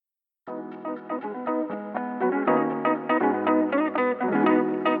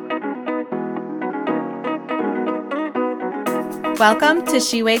Welcome to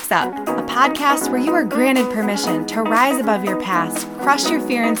She Wakes Up, a podcast where you are granted permission to rise above your past, crush your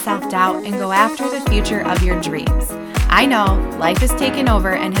fear and self-doubt, and go after the future of your dreams. I know life has taken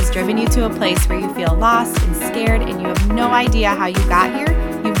over and has driven you to a place where you feel lost and scared and you have no idea how you got here.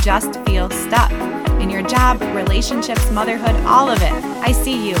 You just feel stuck. In your job, relationships, motherhood, all of it. I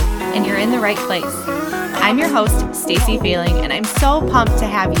see you, and you're in the right place. I'm your host, Stacey Failing, and I'm so pumped to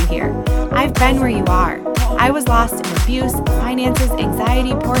have you here. I've been where you are. I was lost in abuse, finances,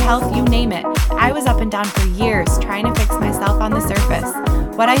 anxiety, poor health, you name it. I was up and down for years trying to fix myself on the surface.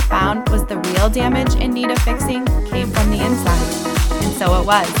 What I found was the real damage in need of fixing came from the inside. And so it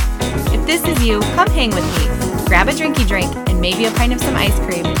was. If this is you, come hang with me. Grab a drinky drink and maybe a pint of some ice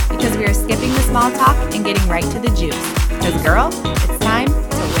cream because we are skipping the small talk and getting right to the juice. Because girl, it's time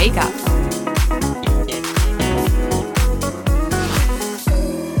to wake up.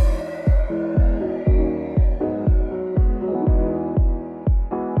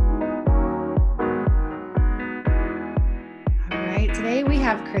 Today we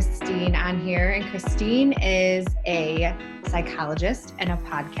have Christine on here, and Christine is a psychologist and a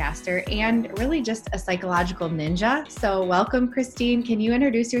podcaster and really just a psychological ninja. So welcome, Christine. Can you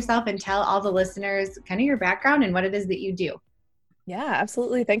introduce yourself and tell all the listeners kind of your background and what it is that you do? Yeah,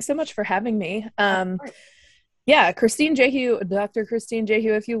 absolutely. Thanks so much for having me. Christine JEHU, Dr. Christine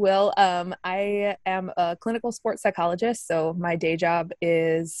JEHU, if you will. I am a clinical sports psychologist. So my day job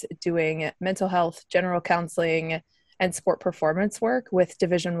is doing mental health, general counseling, and sport performance work with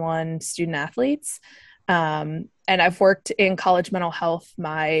Division I student athletes. And I've worked in college mental health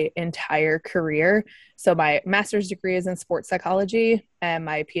my entire career. So my master's degree is in sports psychology and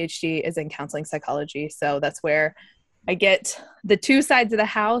my PhD is in counseling psychology. So that's where I get the two sides of the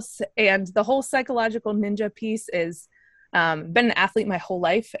house, and the whole psychological ninja piece is been an athlete my whole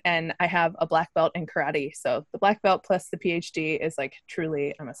life, and I have a black belt in karate. So the black belt plus the PhD is like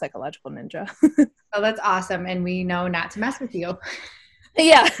truly, I'm a psychological ninja. Oh, that's awesome. And we know not to mess with you.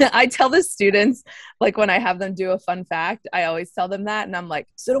 Yeah, I tell the students, like when I have them do a fun fact, I always tell them that, and I'm like,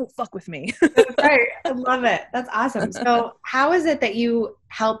 so don't fuck with me. That's right. I love it. That's awesome. So how is it that you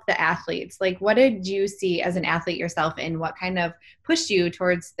help the athletes? Like, what did you see as an athlete yourself, and what kind of pushed you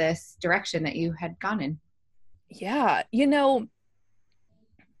towards this direction that you had gone in? Yeah, I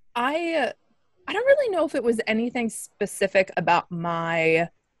don't really know if it was anything specific about my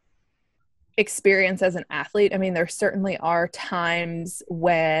experience as an athlete. I mean, there certainly are times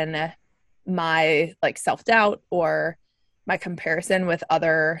when my self-doubt or my comparison with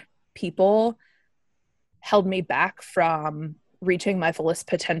other people held me back from reaching my fullest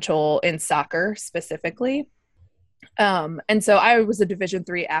potential in soccer specifically. And so I was a Division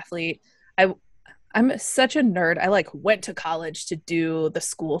III athlete. I'm such a nerd. I went to college to do the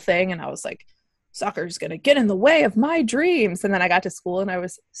school thing, and I was like, soccer is going to get in the way of my dreams. And then I got to school and I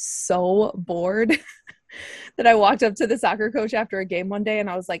was so bored that I walked up to the soccer coach after a game one day and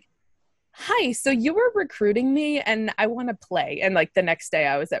I was like, hi, so you were recruiting me and I want to play. And the next day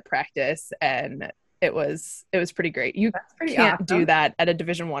I was at practice, and it was pretty great. You can't do that at a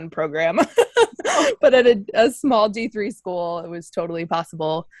Division I program, but at a small D3 school, it was totally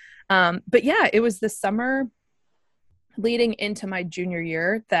possible. But yeah, it was the summer leading into my junior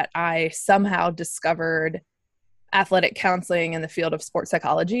year that I somehow discovered athletic counseling in the field of sports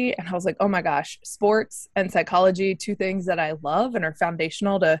psychology. And I was like, oh my gosh, sports and psychology, two things that I love and are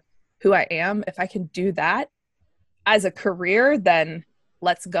foundational to who I am. If I can do that as a career, then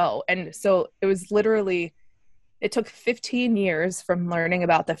let's go. And so it took 15 years from learning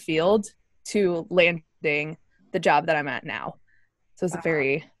about the field to landing the job that I'm at now. So it's a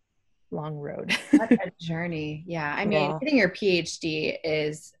very long road. What a journey. Yeah. I mean, getting your PhD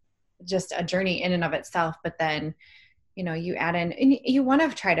is just a journey in and of itself, but then, you add in, and you want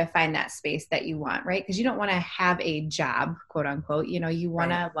to try to find that space that you want, right? Because you don't want to have a job, quote unquote, you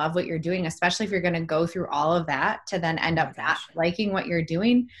want to love what you're doing, especially if you're going to go through all of that to then end up not liking what you're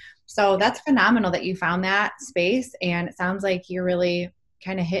doing. So that's phenomenal that you found that space. And it sounds like you're really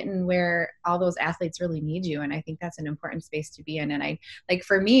kind of hitting where all those athletes really need you. And I think that's an important space to be in. And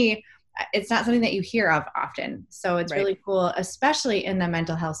for me, it's not something that you hear of often. So it's really cool, especially in the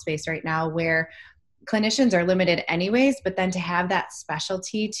mental health space right now where clinicians are limited anyways, but then to have that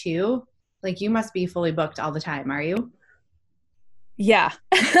specialty too, you must be fully booked all the time. Are you? Yeah,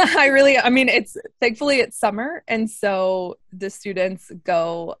 thankfully it's summer. And so the students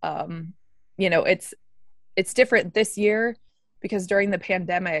go, it's different this year because during the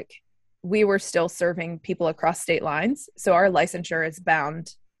pandemic, we were still serving people across state lines. So our licensure is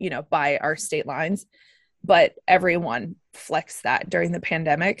bound by our state lines, but everyone flexed that during the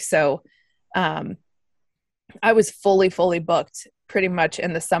pandemic. So I was fully booked pretty much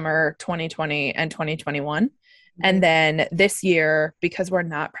in the summer 2020 and 2021. Mm-hmm. And then this year, because we're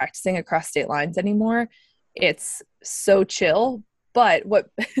not practicing across state lines anymore, it's so chill. But what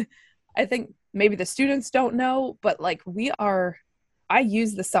I think maybe the students don't know, but like I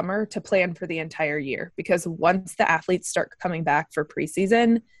use the summer to plan for the entire year, because once the athletes start coming back for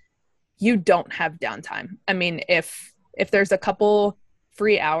preseason, you don't have downtime. I mean, if there's a couple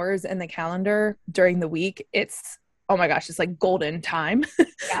free hours in the calendar during the week, it's, oh my gosh, it's like golden time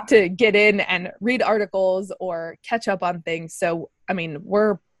to get in and read articles or catch up on things. So, I mean,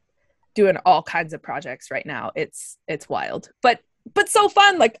 we're doing all kinds of projects right now. It's wild, but so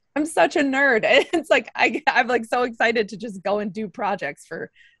fun. Like, I'm such a nerd. It's like, I'm like so excited to just go and do projects for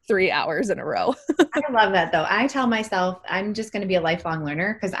 3 hours in a row. I love that though. I tell myself I'm just going to be a lifelong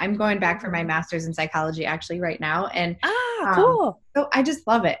learner, because I'm going back for my master's in psychology actually right now. And cool. So I just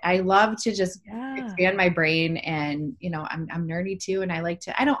love it. I love to just expand my brain, and I'm nerdy too. And I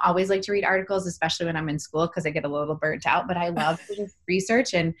don't always like to read articles, especially when I'm in school, because I get a little burnt out, but I love to just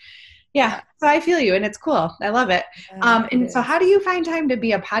research and so I feel you, and it's cool. I love it. And so how do you find time to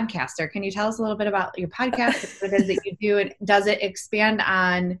be a podcaster? Can you tell us a little bit about your podcast, what it is that you do, and does it expand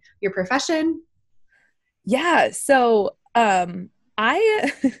on your profession? Yeah. So I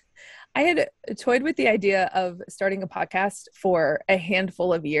had toyed with the idea of starting a podcast for a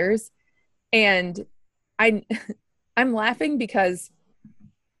handful of years. And I'm laughing because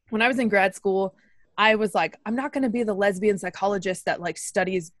when I was in grad school, I was like, I'm not going to be the lesbian psychologist that like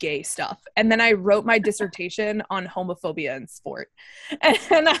studies gay stuff. And then I wrote my dissertation on homophobia in sport. And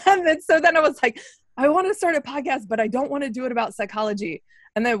so then I was like, I want to start a podcast, but I don't want to do it about psychology.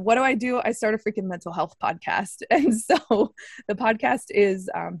 And then what do? I start a freaking mental health podcast. And so the podcast is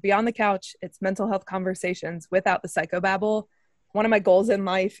Beyond the Couch. It's mental health conversations without the psychobabble. One of my goals in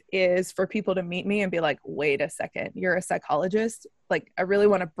life is for people to meet me and be like, wait a second, you're a psychologist? Like, I really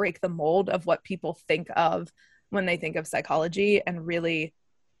want to break the mold of what people think of when they think of psychology, and really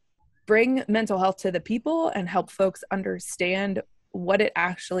bring mental health to the people and help folks understand what it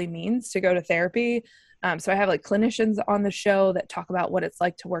actually means to go to therapy. So I have like clinicians on the show that talk about what it's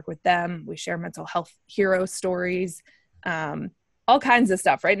like to work with them. We share mental health hero stories, all kinds of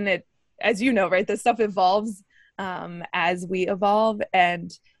stuff, right? And it, as you know, right, this stuff evolves as we evolve.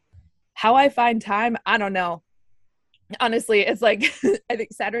 And how I find time, I don't know. Honestly, it's like, I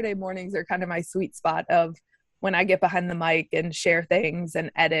think Saturday mornings are kind of my sweet spot of when I get behind the mic and share things and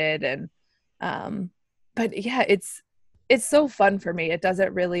edit. And, but yeah, it's so fun for me. It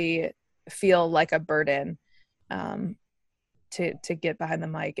doesn't really feel like a burden, to get behind the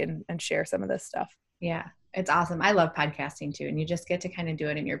mic and share some of this stuff. Yeah. It's awesome. I love podcasting too. And you just get to kind of do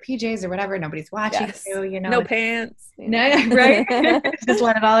it in your PJs or whatever. Nobody's watching you, No pants. No, right? Just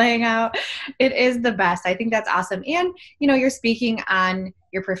let it all hang out. It is the best. I think that's awesome. And, you're speaking on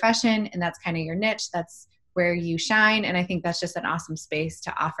your profession, and that's kind of your niche. That's where you shine. And I think that's just an awesome space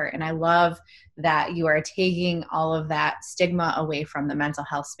to offer. And I love that you are taking all of that stigma away from the mental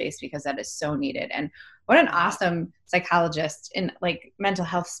health space, because that is so needed. And what an awesome psychologist in like mental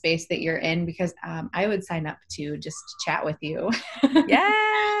health space that you're in, because I would sign up to just chat with you.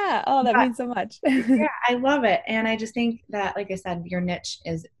 Yeah. Oh, that means so much. Yeah, I love it. And I just think that, like I said, your niche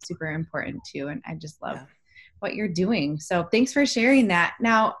is super important too. And I just love what you're doing. So thanks for sharing that.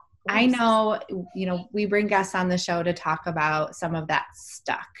 Now, I know, we bring guests on the show to talk about some of that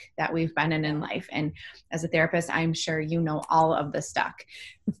stuck that we've been in life. And as a therapist, I'm sure you know all of the stuck.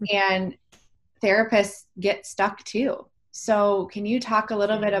 And therapists get stuck too. So can you talk a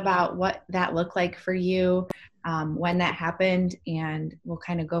little bit about what that looked like for you, when that happened? And we'll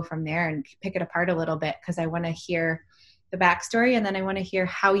kind of go from there and pick it apart a little bit, because I want to hear the backstory, and then I want to hear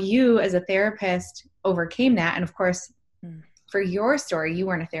how you as a therapist overcame that. And of course, for your story, you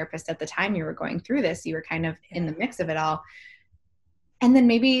weren't a therapist at the time you were going through this. You were kind of in the mix of it all. And then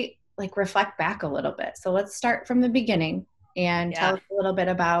maybe like reflect back a little bit. So let's start from the beginning and tell us a little bit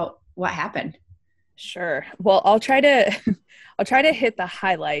about what happened. Sure. Well, I'll try to hit the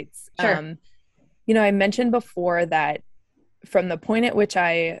highlights. Sure. I mentioned before that from the point at which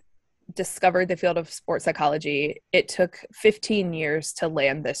I discovered the field of sports psychology, it took 15 years to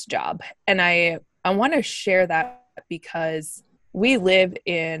land this job. And I want to share that because we live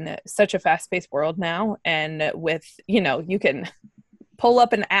in such a fast-paced world now. And with, you can pull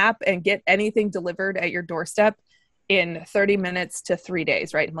up an app and get anything delivered at your doorstep in 30 minutes to 3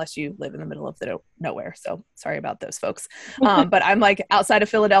 days, right? Unless you live in the middle of nowhere. So sorry about those folks. But I'm like outside of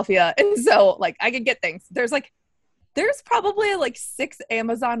Philadelphia. And so like I can get things. There's like There's probably like 6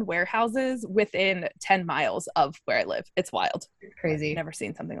 Amazon warehouses within 10 miles of where I live. It's wild. It's crazy. Never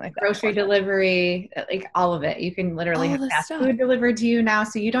seen something like that. Grocery delivery, like all of it. You can literally have fast food delivered to you now,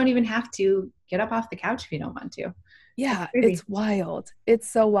 so you don't even have to get up off the couch if you don't want to. Yeah, it's wild. It's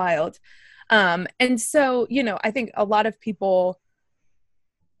so wild. And so, you know, I think a lot of people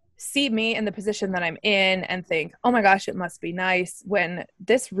see me in the position that I'm in and think, oh my gosh, it must be nice, when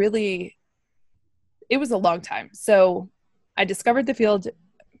this really, it was a long time. So I discovered the field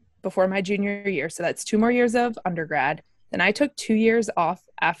before my junior year. So that's 2 more years of undergrad. Then I took 2 years off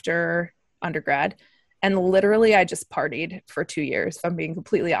after undergrad. And literally I just partied for 2 years. If I'm being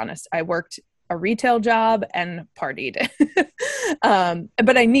completely honest, I worked a retail job and partied.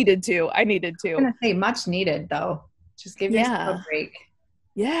 But I needed to. I'm going to say much needed though. Just give yourself a break.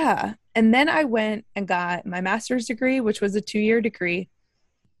 Yeah. And then I went and got my master's degree, which was a 2-year degree,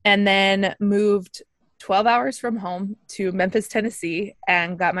 and then moved 12 hours from home to Memphis, Tennessee,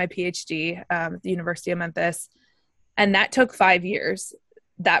 and got my PhD at the University of Memphis. And that took 5 years,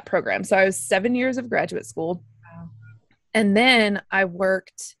 that program. So I was 7 years of graduate school. Wow. And then I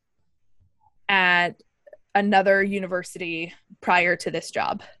worked at another university prior to this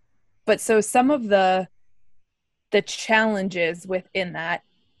job. But so some of the challenges within that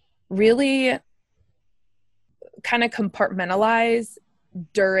really kind of compartmentalize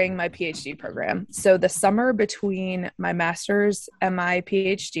during my PhD program. So the summer between my master's and my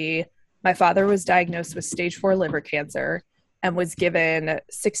PhD, my father was diagnosed with stage 4 liver cancer and was given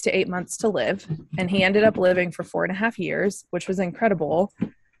 6 to 8 months to live. And he ended up living for 4.5 years, which was incredible.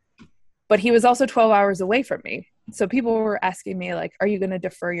 But he was also 12 hours away from me. So people were asking me, like, are you going to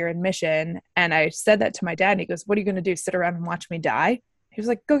defer your admission? And I said that to my dad, and he goes, what are you going to do? Sit around and watch me die? He was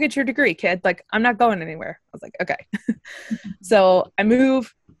like, go get your degree, kid. Like, I'm not going anywhere. I was like, okay. So I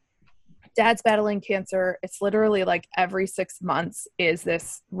move. Dad's battling cancer. It's literally like every 6 months is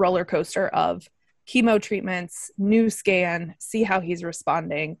this roller coaster of chemo treatments, new scan, see how he's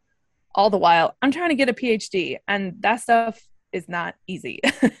responding. All the while, I'm trying to get a PhD, and that stuff is not easy.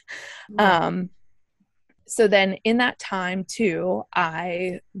 So then in that time too,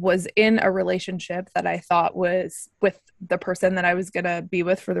 I was in a relationship that I thought was with the person that I was going to be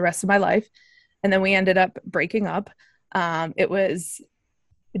with for the rest of my life. And then we ended up breaking up. It was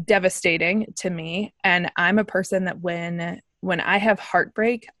devastating to me. And I'm a person that when I have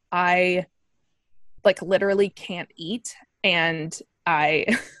heartbreak, I like literally can't eat. And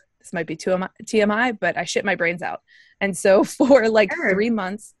this might be TMI, but I shit my brains out. And so for like 3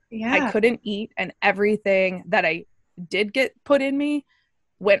 months, I couldn't eat, and everything that I did get put in me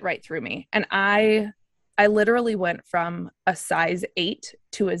went right through me. And I literally went from a size 8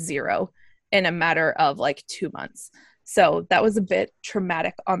 to a 0 in a matter of like 2 months. So that was a bit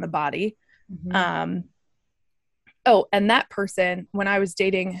traumatic on the body. Mm-hmm. And that person, when I was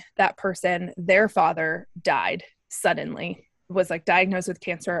dating that person, their father died suddenly, was like diagnosed with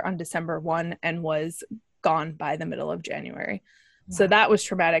cancer on December 1 and was gone by the middle of January. Wow. So that was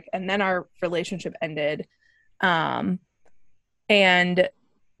traumatic. And then our relationship ended. And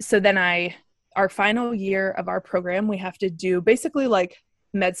so then our final year of our program, we have to do basically like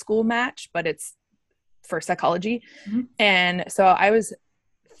med school match, but it's for psychology. Mm-hmm. And so I was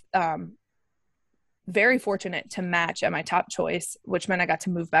very fortunate to match at my top choice, which meant I got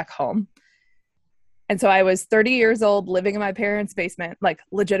to move back home. And so I was 30 years old, living in my parents' basement. Like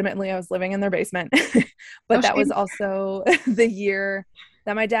legitimately, I was living in their basement. But that was also the year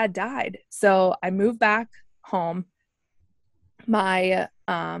that my dad died. So I moved back home. My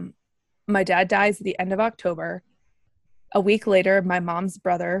dad dies at the end of October. A week later, my mom's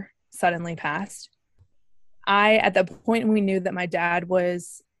brother suddenly passed. At the point we knew that my dad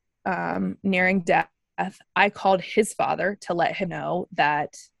was nearing death, I called his father to let him know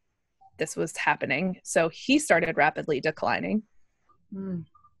that this was happening. So he started rapidly declining. Mm.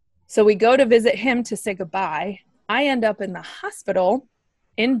 So we go to visit him to say goodbye. I end up in the hospital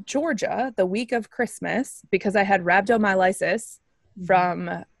in Georgia the week of Christmas because I had rhabdomyolysis from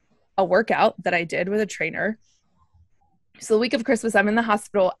a workout that I did with a trainer. So the week of Christmas, I'm in the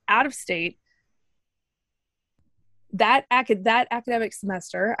hospital out of state. That academic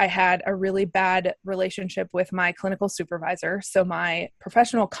semester, I had a really bad relationship with my clinical supervisor. So my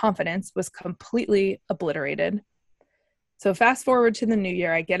professional confidence was completely obliterated. So fast forward to the new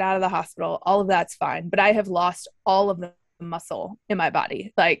year, I get out of the hospital. All of that's fine. But I have lost all of the muscle in my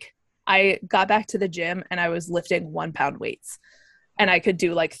body. Like I got back to the gym and I was lifting 1 pound weights and I could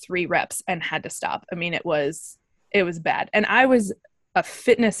do like 3 reps and had to stop. I mean, it was bad. And I was a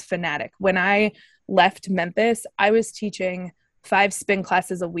fitness fanatic. When I left Memphis, I was teaching 5 spin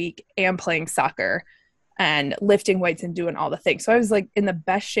classes a week and playing soccer. and lifting weights and doing all the things. So I was like in the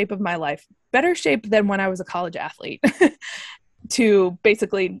best shape of my life, better shape than when I was a college athlete, to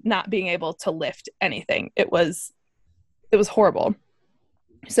basically not being able to lift anything. It was horrible.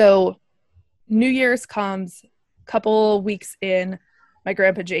 So New Year's comes, couple weeks in, my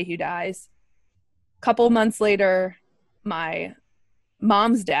grandpa JEHU dies. Couple months later, my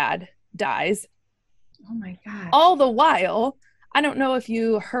mom's dad dies. Oh my gosh. All the while, I don't know if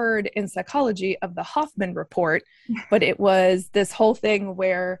you heard in psychology of the Hoffman report, but it was this whole thing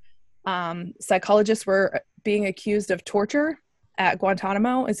where psychologists were being accused of torture at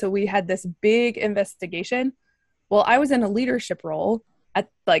Guantanamo. And so we had this big investigation. Well, I was in a leadership role at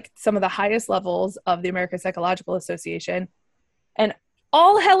like some of the highest levels of the American Psychological Association. And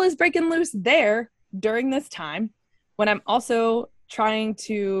all hell is breaking loose there during this time when I'm also trying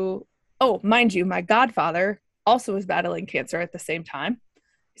to, oh, mind you, my godfather also was battling cancer at the same time.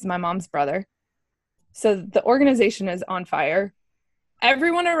 He's my mom's brother. So the organization is on fire.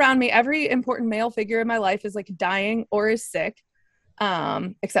 Everyone around me, every important male figure in my life is like dying or is sick,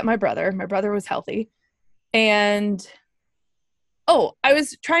 except my brother. My brother was healthy. And I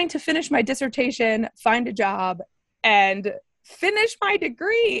was trying to finish my dissertation, find a job, and finish my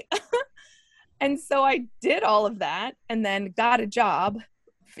degree. And so I did all of that and then got a job,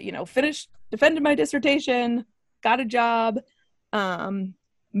 finished, defended my dissertation, got a job,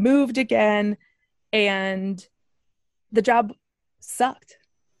 moved again, and the job sucked.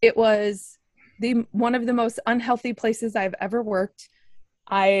 It was one of the most unhealthy places I've ever worked.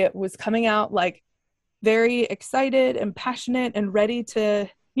 I was coming out like very excited and passionate and ready to,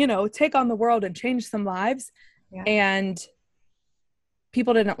 take on the world and change some lives. Yeah. And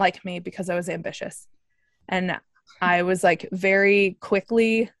people didn't like me because I was ambitious. And I was like very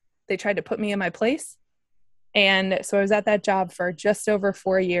quickly, they tried to put me in my place. And so I was at that job for just over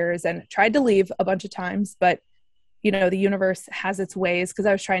 4 years and tried to leave a bunch of times, but the universe has its ways, because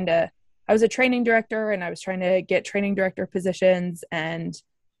I was a training director and I was trying to get training director positions. And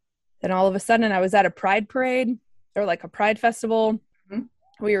then all of a sudden I was at a pride parade or like a pride festival. Mm-hmm.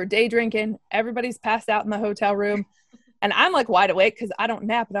 We were day drinking. Everybody's passed out in the hotel room. And I'm like wide awake because I don't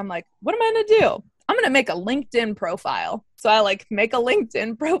nap. And I'm like, what am I going to do? I'm going to make a LinkedIn profile. So I like make a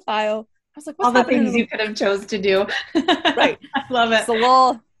LinkedIn profile. I was like, what's all the things you could have chose to do. Right. I love it. It's a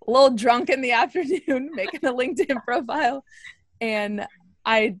little drunk in the afternoon, making a LinkedIn profile. And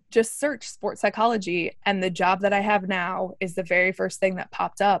I just searched sports psychology, and the job that I have now is the very first thing that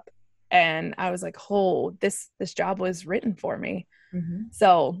popped up. And I was like, oh, this job was written for me. Mm-hmm.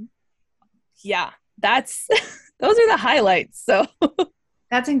 So yeah, those are the highlights. So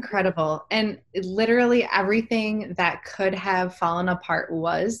that's incredible. And literally everything that could have fallen apart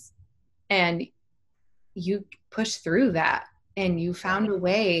was, and you pushed through that and you found a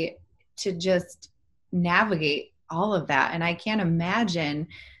way to just navigate all of that. And I can't imagine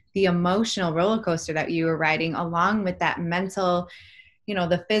the emotional roller coaster that you were riding, along with that mental,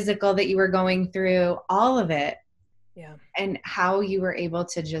 the physical that you were going through, all of it. Yeah. And how you were able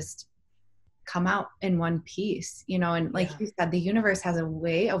to just come out in one piece, and like you said, the universe has a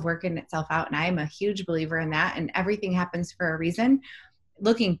way of working itself out. And I am a huge believer in that. And everything happens for a reason.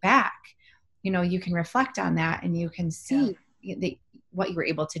 Looking back, you can reflect on that and you can see what you were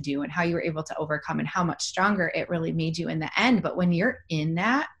able to do and how you were able to overcome and how much stronger it really made you in the end. But when you're in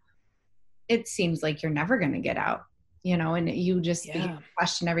that, it seems like you're never going to get out, and you just begin to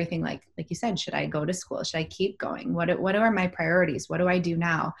question everything. Like you said, should I go to school? Should I keep going? What are my priorities? What do I do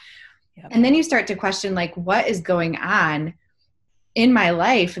now? Yep. And then you start to question, like, what is going on in my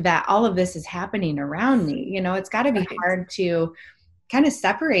life that all of this is happening around me? It's got to be hard to kind of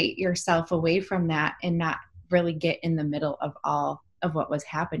separate yourself away from that and not really get in the middle of all of what was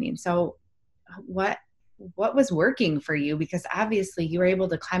happening. So what was working for you? Because obviously you were able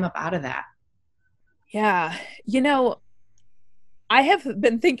to climb up out of that. Yeah. I have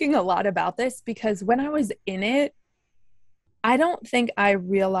been thinking a lot about this because when I was in it, I don't think I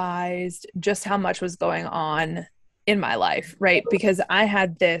realized just how much was going on in my life, right? Because I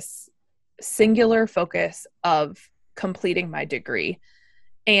had this singular focus of completing my degree.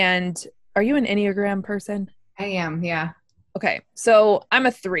 And are you an Enneagram person? I am, yeah. Okay, so I'm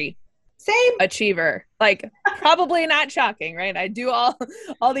a 3. Same. Achiever. Like, probably not shocking, right? I do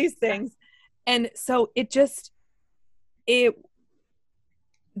all these things. And so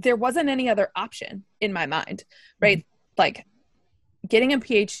there wasn't any other option in my mind, right? Mm-hmm. Like, getting a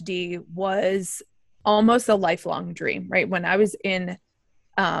PhD was almost a lifelong dream, right? When I was in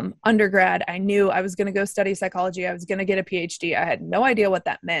undergrad, I knew I was going to go study psychology. I was going to get a PhD. I had no idea what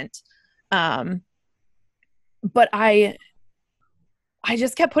that meant. But I I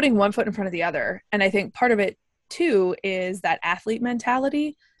just kept putting one foot in front of the other. And I think part of it too is that athlete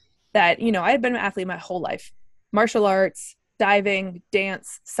mentality that, you know, I had been an athlete my whole life, martial arts, diving,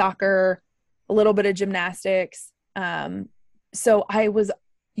 dance, soccer, a little bit of gymnastics. So I was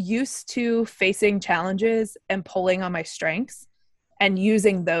used to facing challenges and pulling on my strengths and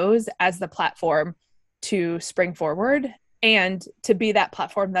using those as the platform to spring forward and to be that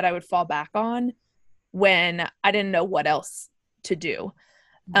platform that I would fall back on when I didn't know what else to do.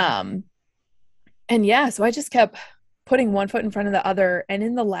 And yeah, so I just kept putting one foot in front of the other. And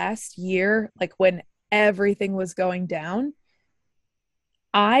in the last year, like when everything was going down,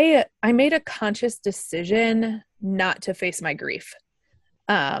 I made a conscious decision not to face my grief.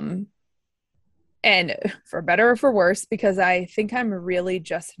 And for better or for worse, because I think I'm really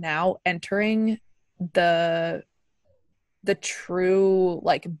just now entering the true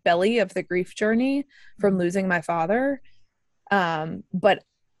like belly of the grief journey from losing my father. But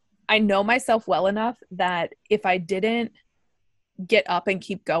I know myself well enough that if I didn't get up and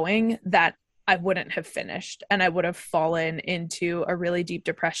keep going, that I wouldn't have finished and I would have fallen into a really deep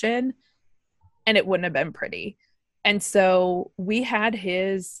depression and it wouldn't have been pretty. And so we had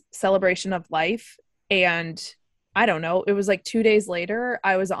his celebration of life, and I don't know, it was like 2 days later,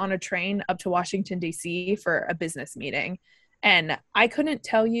 I was on a train up to Washington, D.C. for a business meeting. And I couldn't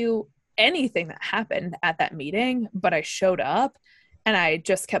tell you anything that happened at that meeting, but I showed up and I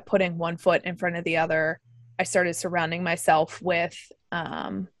just kept putting one foot in front of the other. I started surrounding myself with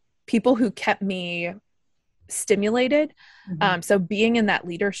people who kept me stimulated. So being in that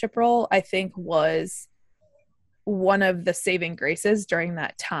leadership role, I think, was one of the saving graces during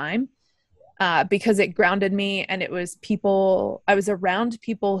that time, because it grounded me, and it was I was around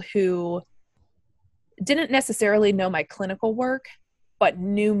people who didn't necessarily know my clinical work, but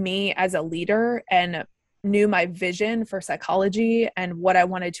knew me as a leader and knew my vision for psychology and what I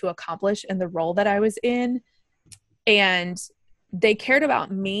wanted to accomplish in the role that I was in. And they cared about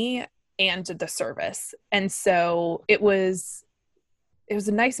me and the service. And so it was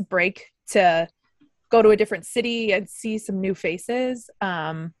a nice break to go to a different city and see some new faces.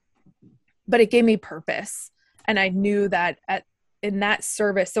 But it gave me purpose. And I knew that in that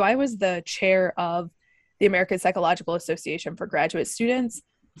service, so I was the chair of the American Psychological Association for graduate students.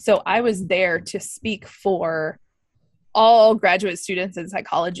 So I was there to speak for all graduate students in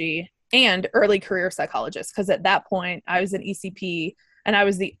psychology and early career psychologists, because at that point I was an ECP and I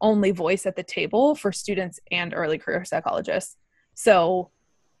was the only voice at the table for students and early career psychologists. So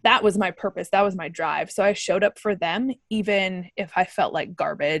that was my purpose. That was my drive. So I showed up for them, even if I felt like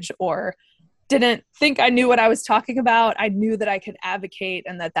garbage or didn't think I knew what I was talking about. I knew that I could advocate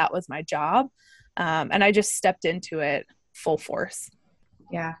and that was my job. And I just stepped into it full force.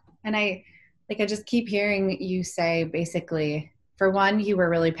 Yeah. And I just keep hearing you say, basically, for one, you were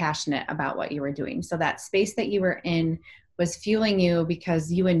really passionate about what you were doing. So that space that you were in was fueling you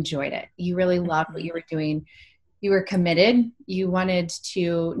because you enjoyed it. You really loved what you were doing. You were committed. You wanted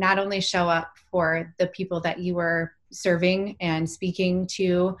to not only show up for the people that you were serving and speaking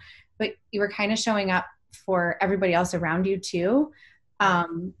to, but you were kind of showing up for everybody else around you too.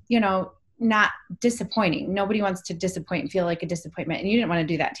 Not disappointing. Nobody wants to disappoint and feel like a disappointment. And you didn't want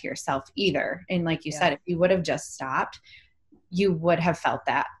to do that to yourself either. And like you said, if you would have just stopped, you would have felt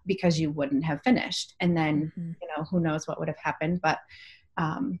that because you wouldn't have finished. And then, who knows what would have happened. But,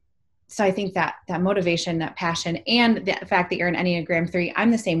 so I think that motivation, that passion, and the fact that you're an Enneagram 3, I'm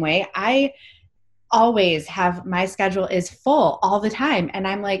the same way. I always have, my schedule is full all the time. And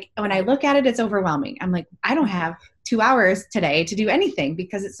I'm like, when I look at it, it's overwhelming. I'm like, I don't have 2 hours today to do anything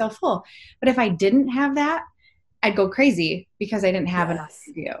because it's so full. But if I didn't have that, I'd go crazy because I didn't have enough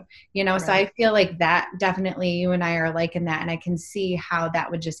to do, Right. So I feel like that definitely, you and I are alike in that. And I can see how that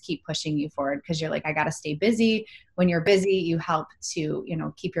would just keep pushing you forward because you're like, I got to stay busy. When you're busy, you help to,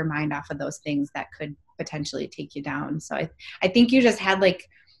 keep your mind off of those things that could potentially take you down. So I think you just had like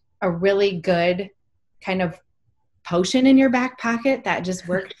a really good kind of potion in your back pocket that just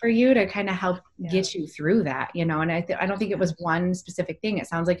worked for you to kind of help get you through that, and I don't think it was one specific thing. It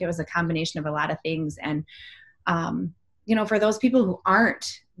sounds like it was a combination of a lot of things. And, for those people who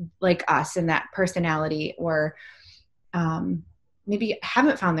aren't like us in that personality or, maybe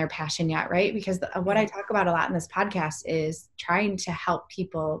haven't found their passion yet, right? Because what I talk about a lot in this podcast is trying to help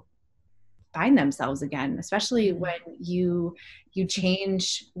people find themselves again, especially when you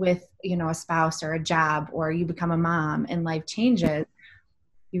change with, a spouse or a job, or you become a mom and life changes.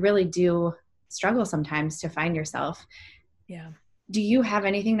 You really do struggle sometimes to find yourself. Yeah. Do you have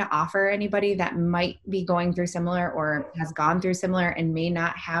anything to offer anybody that might be going through similar or has gone through similar and may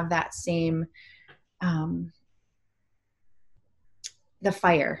not have that same, the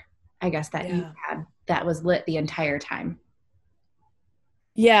fire, I guess, that you had that was lit the entire time.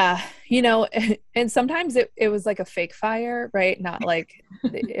 Yeah. And sometimes it was like a fake fire, right? Not like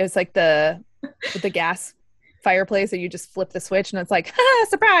it was like the gas fireplace that you just flip the switch and it's like,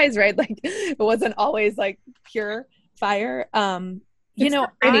 surprise, right? Like it wasn't always like pure fire.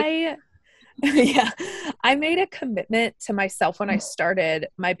 I yeah, I made a commitment to myself when I started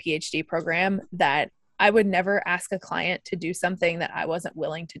my PhD program that I would never ask a client to do something that I wasn't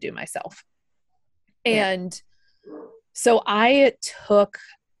willing to do myself. And so I took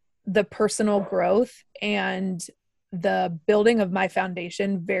the personal growth and the building of my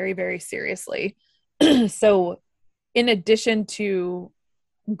foundation very, very seriously. So in addition to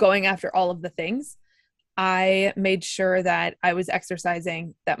going after all of the things, I made sure that I was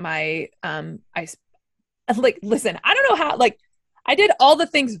exercising, that listen, I don't know how, I did all the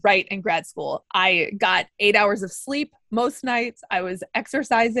things right in grad school. I got 8 hours of sleep most nights. I was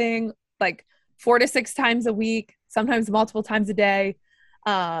exercising like 4 to 6 times a week, sometimes multiple times a day.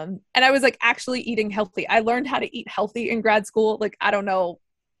 And I was like actually eating healthy. I learned how to eat healthy in grad school. Like, I don't know.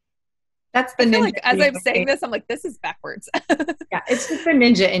 That's the I feel ninja. like as I'm saying this, I'm like, this is backwards. Yeah, it's just the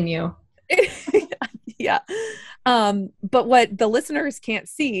ninja in you. Yeah. But what the listeners can't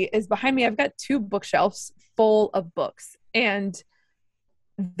see is behind me, I've got 2 bookshelves full of books. And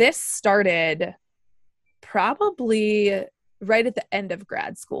this started probably right at the end of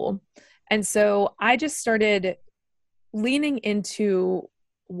grad school. And so I just started leaning into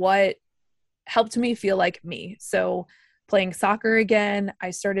what helped me feel like me. So playing soccer again, I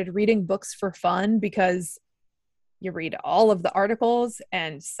started reading books for fun because you read all of the articles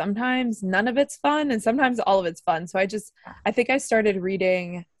and sometimes none of it's fun and sometimes all of it's fun. So I think I started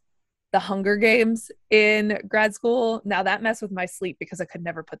reading The Hunger Games in grad school. Now that messed with my sleep because I could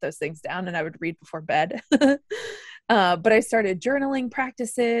never put those things down and I would read before bed. But I started journaling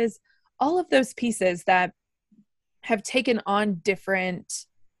practices, all of those pieces that have taken on different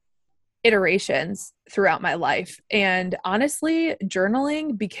iterations throughout my life. And honestly,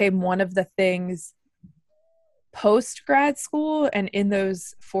 journaling became one of the things post grad school and in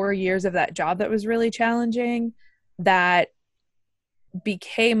those 4 years of that job that was really challenging that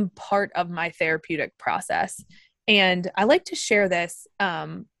became part of my therapeutic process. And I like to share this,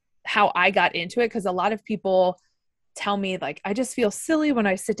 how I got into it, because a lot of people tell me like, I just feel silly when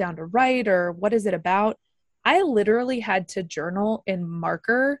I sit down to write, or what is it about? I literally had to journal in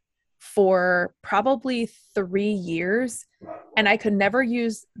marker for probably 3 years, and I could never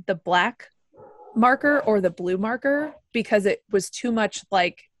use the black marker or the blue marker because it was too much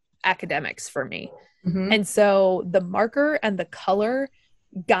like academics for me. Mm-hmm. And so the marker and the color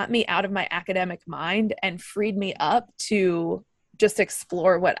got me out of my academic mind and freed me up to just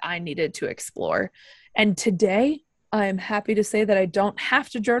explore what I needed to explore. And today I'm happy to say that I don't have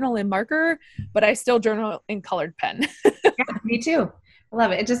to journal in marker, but I still journal in colored pen. Yeah, me too. I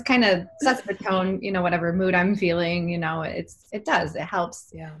love it. It just kind of sets the tone, whatever mood I'm feeling, it does. It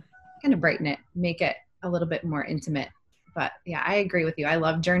helps kind of brighten it, make it a little bit more intimate. But yeah, I agree with you. I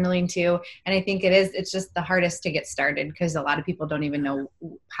love journaling too. And I think it's just the hardest to get started because a lot of people don't even know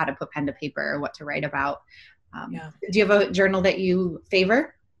how to put pen to paper or what to write about. Do you have a journal that you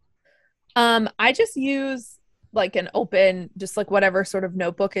favor? I just use like an open, just like whatever sort of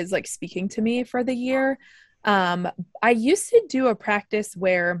notebook is like speaking to me for the year. I used to do a practice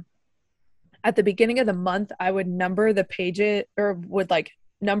where at the beginning of the month, I would number the pages, or would like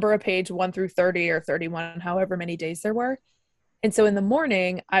number a page 1 through 30 or 31, however many days there were. And so in the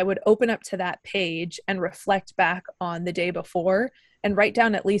morning, I would open up to that page and reflect back on the day before and write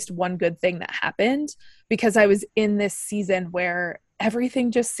down at least one good thing that happened, because I was in this season where everything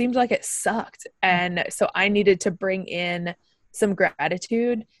just seemed like it sucked. And so I needed to bring in some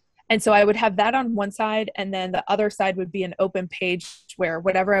gratitude. And so I would have that on one side, and then the other side would be an open page where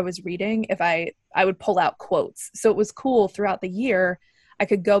whatever I was reading, if I would pull out quotes. So it was cool throughout the year. I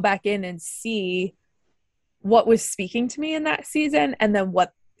could go back in and see what was speaking to me in that season and then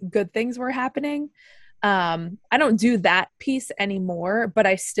what good things were happening. I don't do that piece anymore, but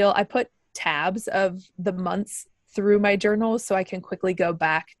I put tabs of the months through my journals so I can quickly go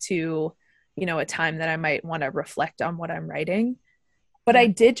back to, a time that I might want to reflect on what I'm writing. But I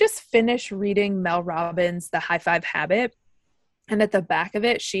did just finish reading Mel Robbins' The High Five Habit. And at the back of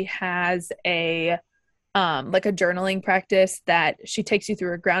it, she has like a journaling practice that she takes you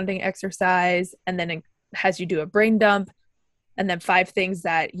through a grounding exercise and then has you do a brain dump and then 5 things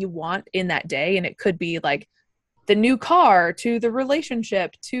that you want in that day. And it could be like the new car to the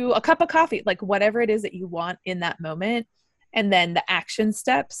relationship to a cup of coffee, like whatever it is that you want in that moment. And then the action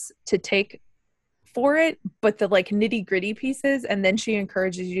steps to take for it, but the like nitty gritty pieces. And then she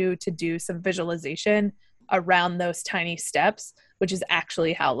encourages you to do some visualization around those tiny steps, which is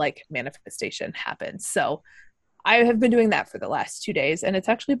actually how like manifestation happens. So I have been doing that for the last 2 days, and it's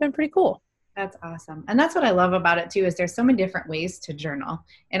actually been pretty cool. That's awesome. And that's what I love about it too, is there's so many different ways to journal.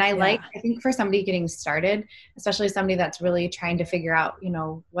 And I think for somebody getting started, especially somebody that's really trying to figure out, you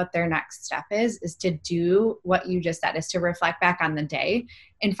know, what their next step is to do what you just said, is to reflect back on the day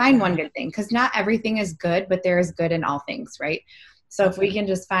and find one good thing. Because not everything is good, but there is good in all things, right? So if we can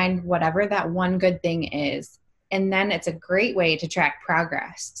just find whatever that one good thing is, and then it's a great way to track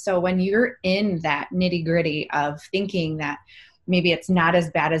progress. So when you're in that nitty gritty of thinking that maybe it's not as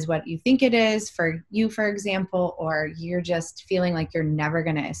bad as what you think it is for you, for example, or you're just feeling like you're never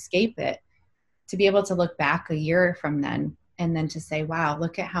going to escape it, to be able to look back a year from then and then to say, wow,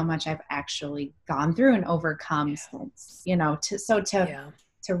 look at how much I've actually gone through and overcome since, you know,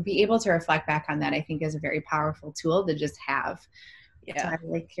 to be able to reflect back on that, I think is a very powerful tool to just have. Yeah. So I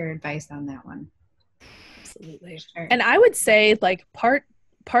like your advice on that one. Absolutely. Sure. And I would say like part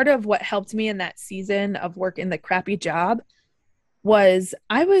of what helped me in that season of work in the crappy job was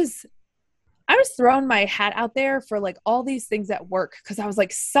I was throwing my hat out there for like all these things at work, because I was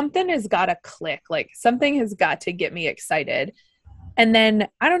like, something has got to click, like something has got to get me excited. And then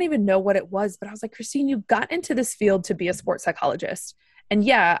I don't even know what it was, but I was like, Christine, you got into this field to be a sports psychologist. And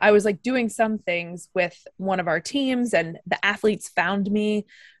yeah, I was like doing some things with one of our teams, and the athletes found me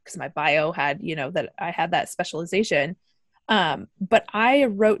because my bio had, you know, that I had that specialization. But I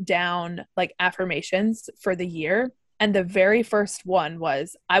wrote down like affirmations for the year. And the very first one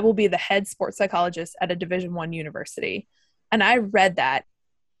was, I will be the head sports psychologist at a Division I university. And I read that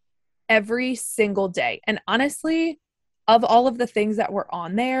every single day. And honestly, of all of the things that were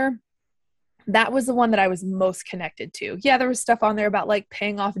on there, that was the one that I was most connected to. Yeah, there was stuff on there about like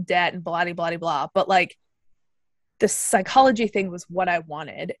paying off debt and blah, blah, blah, blah. But like the psychology thing was what I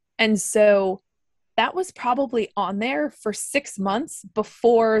wanted. And so that was probably on there for 6 months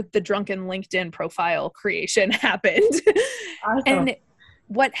before the drunken LinkedIn profile creation happened. Awesome. And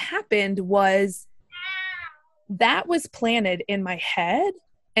what happened was that was planted in my head.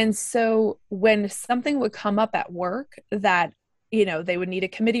 And so when something would come up at work that, you know, they would need a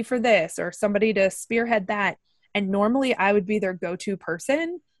committee for this or somebody to spearhead that, and normally I would be their go-to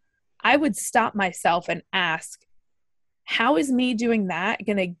person, I would stop myself and ask, how is me doing that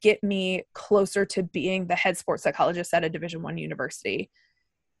going to get me closer to being the head sports psychologist at a Division I university?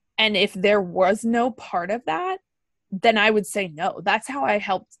 And if there was no part of that, then I would say no. That's how I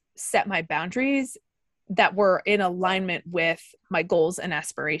helped set my boundaries that were in alignment with my goals and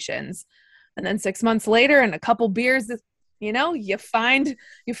aspirations. And then 6 months later and a couple beers, you know, you find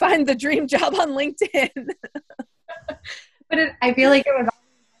the dream job on LinkedIn. But I feel like it was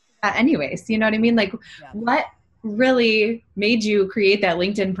that anyways. You know what I mean? Like, what really made you create that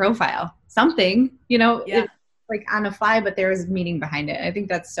LinkedIn profile? Something, you know, like on a fly, but there was meaning behind it. I think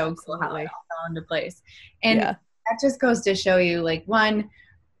that's so cool how it all fell into place. And that just goes to show you, like, one,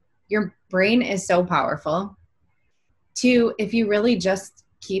 your brain is so powerful. Two, if you really just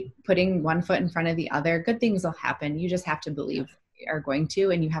keep putting one foot in front of the other, good things will happen. You just have to believe they are going to,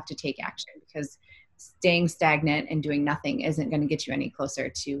 and you have to take action, because staying stagnant and doing nothing isn't going to get you any closer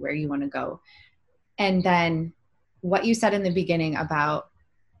to where you want to go. And then what you said in the beginning about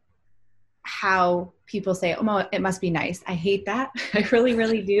how people say, oh, it must be nice. I hate that. I really,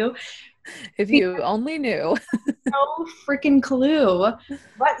 really do. If you only knew. No freaking clue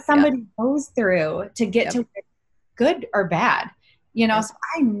what somebody goes through to get to good or bad. You know, so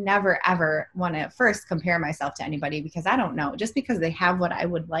I never, ever want to first compare myself to anybody, because I don't know. Just because they have what I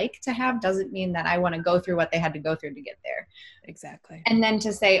would like to have doesn't mean that I want to go through what they had to go through to get there. Exactly. And then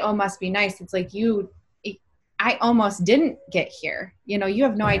to say, oh, must be nice. It's like I almost didn't get here. You know, you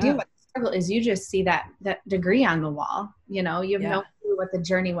have no idea what the struggle is. You just see that degree on the wall. You know, you have no clue what the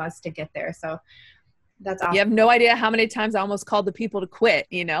journey was to get there. So that's awesome. You have no idea how many times I almost called the people to quit,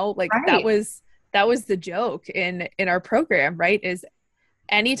 you know, like that was the joke in our program, right? Is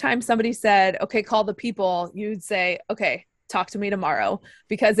anytime somebody said, okay, call the people, you'd say, okay, talk to me tomorrow,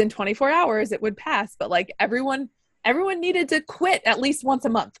 because in 24 hours it would pass. But like everyone needed to quit at least once a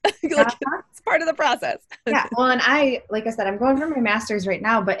month. Like, it's part of the process. Yeah. Well, and like I said, I'm going for my master's right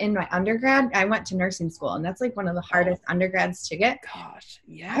now, but in my undergrad, I went to nursing school, and that's like one of the hardest undergrads to get. Gosh.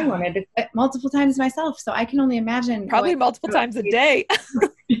 Yeah. I wanted to quit multiple times myself. So I can only imagine. Probably multiple times a day.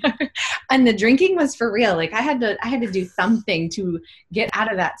 And the drinking was for real. Like I had to do something to get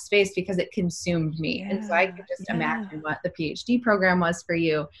out of that space, because it consumed me. And so I could just imagine what the PhD program was for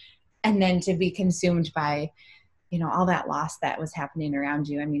you. And then to be consumed by all that loss that was happening around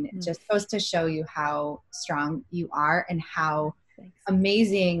you. I mean, it just goes to show you how strong you are and how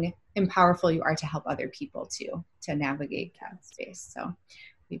amazing and powerful you are to help other people too, to navigate that space. So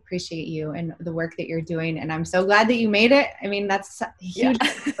we appreciate you and the work that you're doing. And I'm so glad that you made it. I mean, that's a huge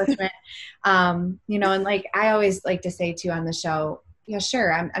accomplishment. And like I always like to say too on the show, yeah,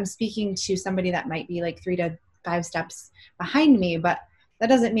 sure, I'm speaking to somebody that might be like 3 to 5 steps behind me, but that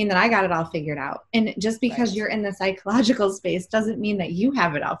doesn't mean that I got it all figured out. And just because you're in the psychological space doesn't mean that you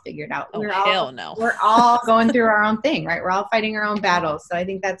have it all figured out. We're all going through our own thing, right? We're all fighting our own battles. So I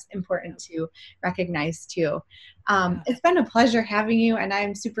think that's important to recognize too. It's been a pleasure having you, and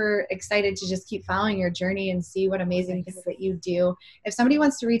I'm super excited to just keep following your journey and see what amazing things that you do. If somebody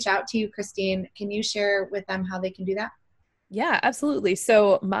wants to reach out to you, Christine, can you share with them how they can do that? Yeah, absolutely.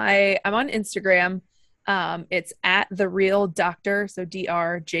 So I'm on Instagram. It's at The Real Doctor. So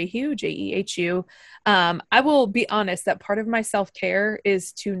Dr. JEHU, JEHU. I will be honest that part of my self-care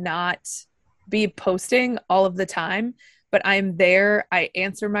is to not be posting all of the time, but I'm there. I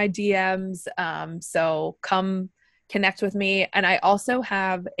answer my DMs. So come connect with me. And I also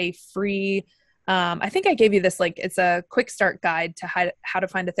have a free, I think I gave you this, like, it's a quick start guide to how to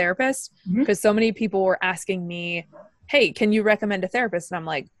find a therapist, because so many people were asking me, hey, can you recommend a therapist? And I'm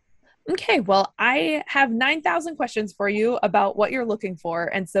like, okay, well, I have 9,000 questions for you about what you're looking for.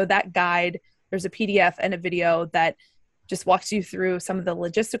 And so that guide, there's a PDF and a video that just walks you through some of the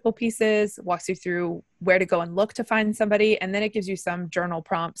logistical pieces, walks you through where to go and look to find somebody. And then it gives you some journal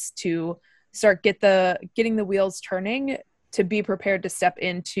prompts to start getting the wheels turning, to be prepared to step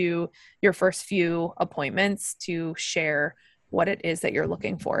into your first few appointments to share what it is that you're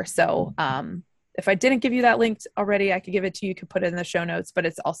looking for. So, if I didn't give you that link already, I could give it to you. You could put it in the show notes, but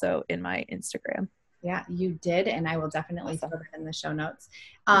it's also in my Instagram. Yeah, you did. And I will definitely throw it in the show notes.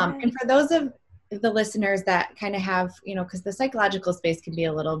 And for those of the listeners that kind of have, because the psychological space can be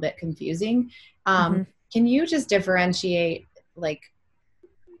a little bit confusing. Can you just differentiate like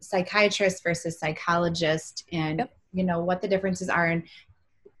psychiatrist versus psychologist, and, what the differences are, and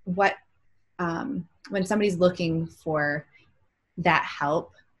what, when somebody's looking for that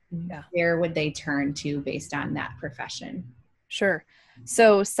help, where would they turn to based on that profession? Sure.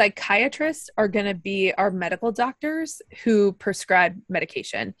 So psychiatrists are going to be our medical doctors who prescribe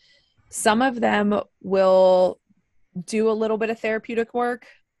medication. Some of them will do a little bit of therapeutic work.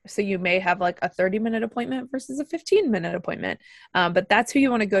 So you may have like a 30-minute appointment versus a 15-minute appointment. But that's who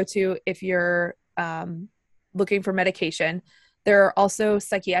you want to go to if you're looking for medication. There are also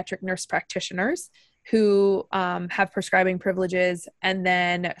psychiatric nurse practitioners who have prescribing privileges. And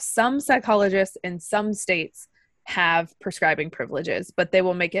then some psychologists in some states have prescribing privileges, but they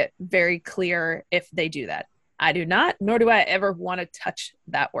will make it very clear if they do that. I do not, nor do I ever want to touch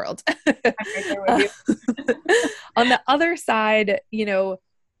that world. On the other side,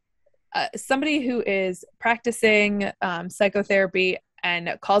 somebody who is practicing psychotherapy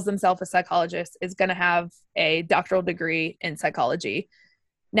and calls themselves a psychologist is going to have a doctoral degree in psychology.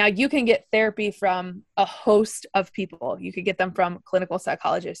 Now, you can get therapy from a host of people. You could get them from clinical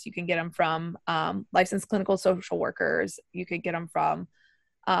psychologists. You can get them from licensed clinical social workers. You could get them from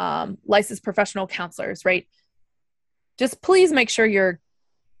licensed professional counselors, right? Just please make sure you're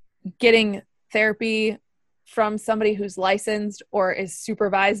getting therapy from somebody who's licensed or is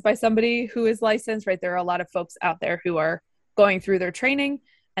supervised by somebody who is licensed, right? There are a lot of folks out there who are going through their training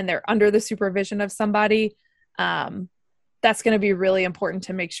and they're under the supervision of somebody. That's going to be really important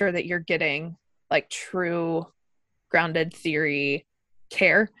to make sure that you're getting like true grounded theory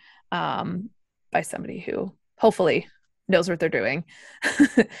care by somebody who hopefully knows what they're doing.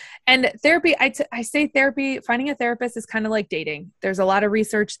 And therapy, I say therapy, finding a therapist is kind of like dating. There's a lot of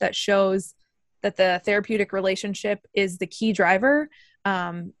research that shows that the therapeutic relationship is the key driver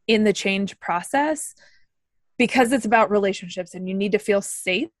in the change process, because it's about relationships and you need to feel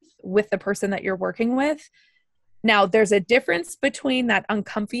safe with the person that you're working with. Now, there's a difference between that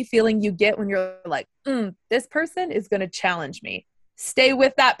uncomfy feeling you get when you're like, this person is going to challenge me. Stay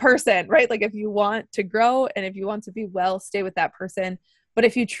with that person, right? Like if you want to grow and if you want to be well, stay with that person. But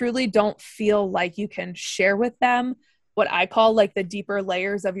if you truly don't feel like you can share with them what I call like the deeper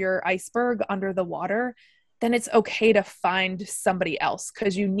layers of your iceberg under the water, then it's okay to find somebody else,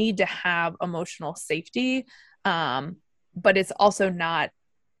 because you need to have emotional safety. But it's also not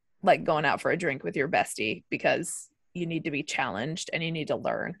like going out for a drink with your bestie, because you need to be challenged and you need to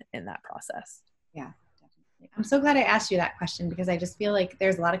learn in that process. Yeah. I'm so glad I asked you that question, because I just feel like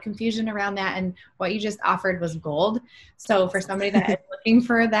there's a lot of confusion around that, and what you just offered was gold. So for somebody that is looking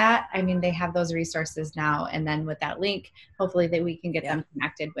for that, I mean, they have those resources now. And then with that link, hopefully that we can get them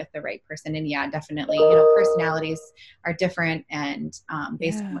connected with the right person. And yeah, definitely, personalities are different, and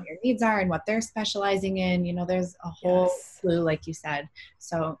based on what your needs are and what they're specializing in, there's a whole slew, like you said.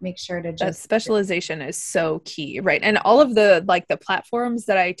 So make sure to that specialization is so key, right? And all of the platforms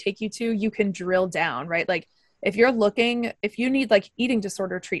that I take you to, you can drill down, right? Like if you need like eating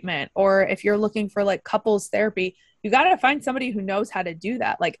disorder treatment, or if you're looking for like couples therapy, you got to find somebody who knows how to do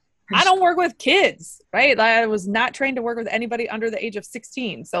that. Like I don't work with kids, right? I was not trained to work with anybody under the age of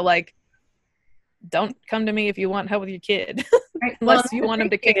 16. So like, don't come to me if you want help with your kid, right. unless you want them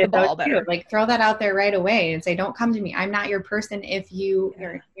to kick the ball better. Like throw that out there right away and say, don't come to me. I'm not your person. If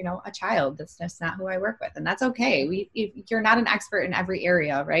you're, a child, that's just not who I work with. And that's okay. You're not an expert in every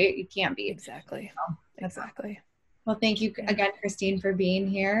area, right? You can't be. Exactly. So, exactly. Well, thank you again, Christine, for being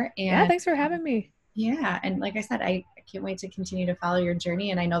here. And thanks for having me. Yeah. And like I said, I can't wait to continue to follow your journey.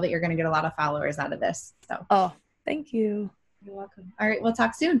 And I know that you're going to get a lot of followers out of this. So. Oh, thank you. You're welcome. All right. We'll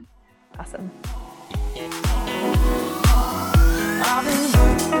talk soon. Awesome. I've been